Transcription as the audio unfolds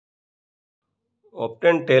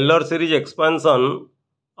Obtain Taylor series expansion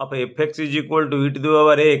of fx is equal to e to the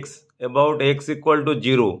power x about x equal to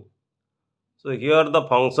 0. So here the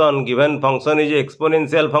function, given function is a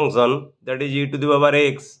exponential function, that is e to the power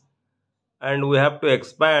x, and we have to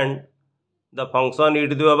expand the function e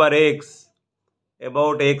to the power x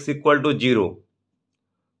about x equal to 0.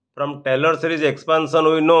 From Taylor series expansion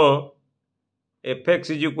we know fx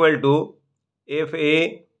is equal to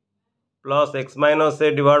fa plus x minus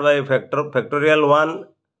a divided by factorial 1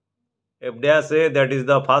 f dash a, that is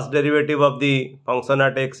the first derivative of the function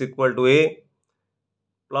at x equal to a,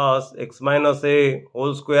 plus x minus a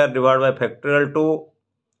whole square divided by factorial 2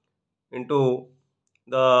 into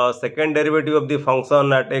the second derivative of the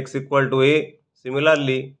function at x equal to a.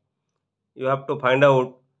 Similarly, you have to find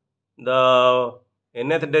out the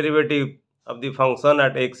nth derivative of the function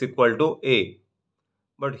at x equal to a.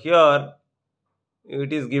 But here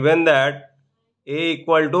it is given that a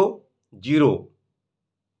equal to 0.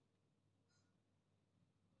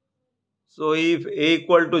 So if a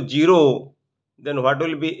equal to 0, then what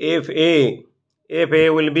will be fa?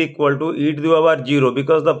 Fa will be equal to e to the power 0,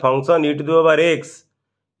 because the function e to the power x,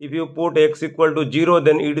 if you put x equal to 0,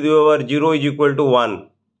 then e to the power 0 is equal to 1.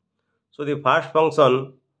 So the first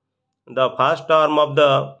function, the first term of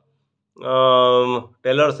the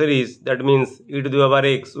Taylor series, that means e to the power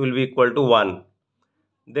x, will be equal to 1.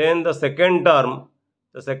 Then the second term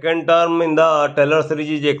in the Taylor series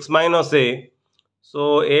is x minus a.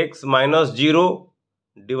 So x minus 0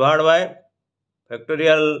 divided by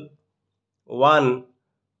factorial 1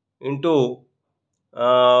 into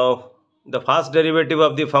the first derivative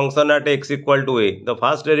of the function at x equal to a. The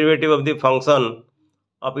first derivative of the function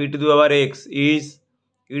of e to the power x is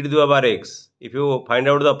e to the power x. If you find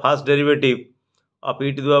out the first derivative of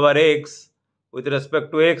e to the power x with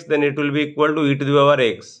respect to x, then it will be equal to e to the power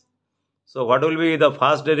x. So what will be the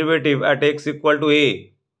first derivative at x equal to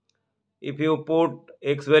a? If you put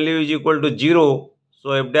x value is equal to 0,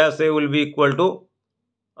 so f dash a will be equal to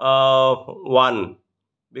 1,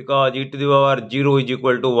 because e to the power 0 is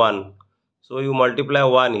equal to 1. So you multiply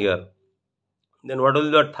 1 here. Then what will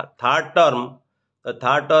be the third term? The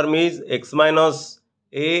third term is x minus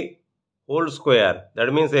a whole square.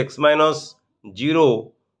 That means x minus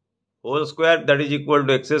 0 whole square, that is equal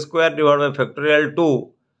to x square divided by factorial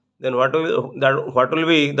 2. Then what will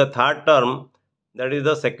be the third term? That is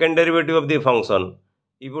the second derivative of the function.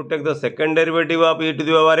 If you take the second derivative of e to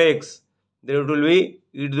the power x, then it will be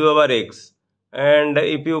e to the power x. And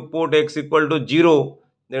if you put x equal to 0,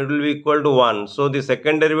 then it will be equal to 1. So the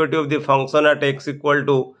second derivative of the function at x equal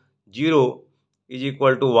to 0 is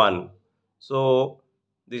equal to 1. So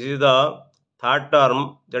this is the third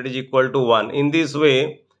term, that is equal to 1. In this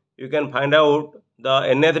way, you can find out the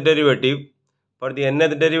nth derivative. For the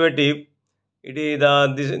nth derivative, it is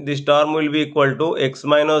this term will be equal to x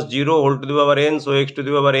minus 0 whole to the power n, so x to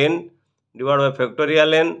the power n divided by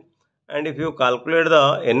factorial n. And if you calculate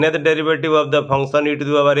the nth derivative of the function e to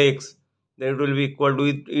the power x, then it will be equal to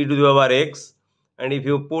e to the power x. And if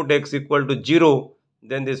you put x equal to 0,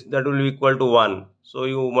 then that will be equal to 1. So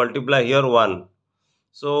you multiply here 1.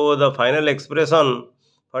 So the final expression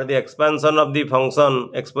for the expansion of the function,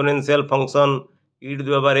 exponential function e to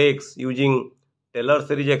the power x using Taylor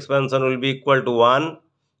series expansion will be equal to 1,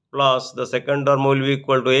 plus the second term will be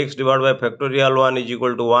equal to x divided by factorial 1 is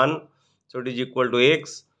equal to 1. So it is equal to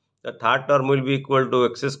x. The third term will be equal to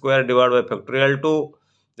x square divided by factorial 2.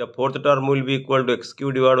 The fourth term will be equal to x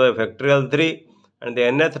cube divided by factorial 3. And the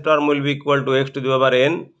nth term will be equal to x to the power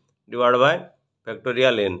n divided by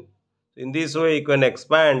factorial n. In this way, you can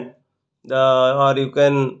expand or you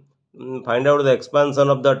can find out the expansion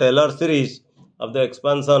of the Taylor series of the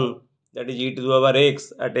expansion, that is e to the power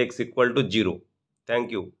x at x equal to 0.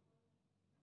 Thank you.